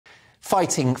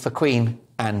fighting for Queen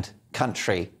and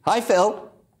country. Hi,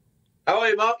 Phil. How are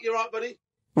you, Mark? You all right, buddy?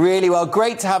 Really well.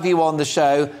 Great to have you on the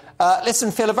show. Listen,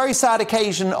 Phil, a very sad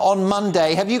occasion on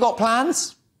Monday. Have you got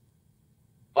plans?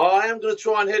 I am going to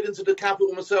try and head into the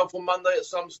capital myself on Monday at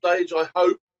some stage, I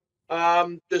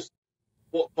hope. Just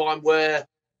what time, where,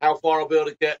 how far I'll be able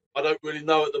to get, I don't really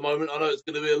know at the moment. I know it's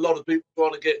going to be a lot of people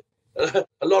trying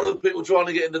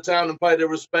to get into town and pay their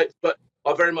respects, but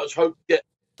I very much hope to get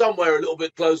somewhere a little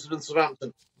bit closer than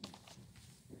Southampton.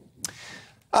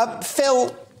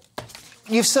 Phil,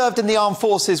 you've served in the armed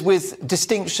forces with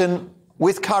distinction,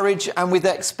 with courage and with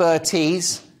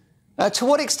expertise. To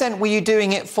what extent were you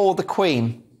doing it for the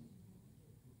Queen?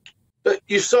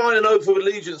 You sign an oath of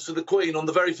allegiance to the Queen on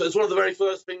the very first. It's one of the very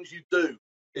first things you do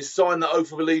is sign that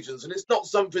oath of allegiance, and it's not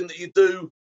something that you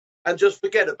do and just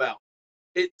forget about.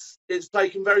 It's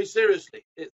taken very seriously.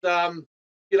 It's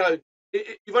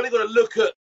you've only got to look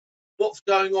at what's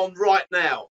going on right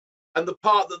now and the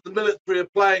part that the military are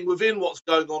playing within what's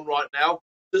going on right now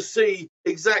to see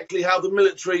exactly how the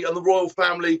military and the royal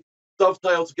family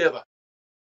dovetail together.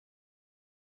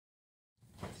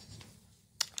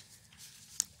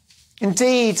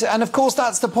 Indeed. And of course,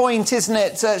 that's the point, isn't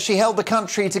it? She held the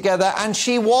country together and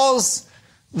she was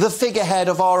the figurehead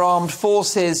of our armed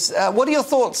forces. What are your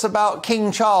thoughts about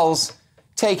King Charles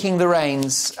taking the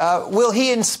reins? Will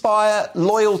he inspire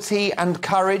loyalty and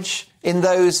courage in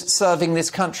those serving this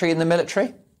country in the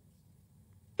military?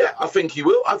 Yeah, I think he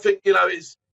will. I think,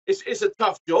 it's a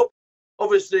tough job.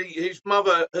 Obviously, his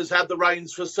mother has had the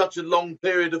reins for such a long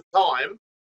period of time.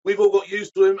 We've all got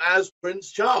used to him as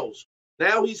Prince Charles.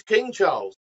 Now he's King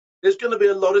Charles. There's going to be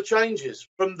a lot of changes,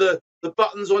 from the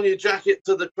buttons on your jacket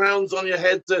to the crowns on your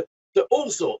head to all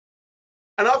sorts.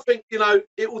 And I think,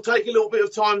 it will take a little bit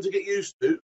of time to get used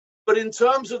to. But in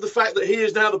terms of the fact that he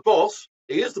is now the boss,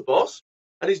 he is the boss,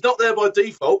 and he's not there by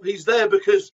default. He's there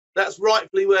because that's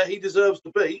rightfully where he deserves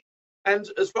to be. And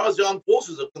as far as the armed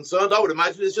forces are concerned, I would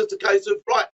imagine it's just a case of,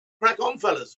 right, crack on,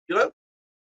 fellas,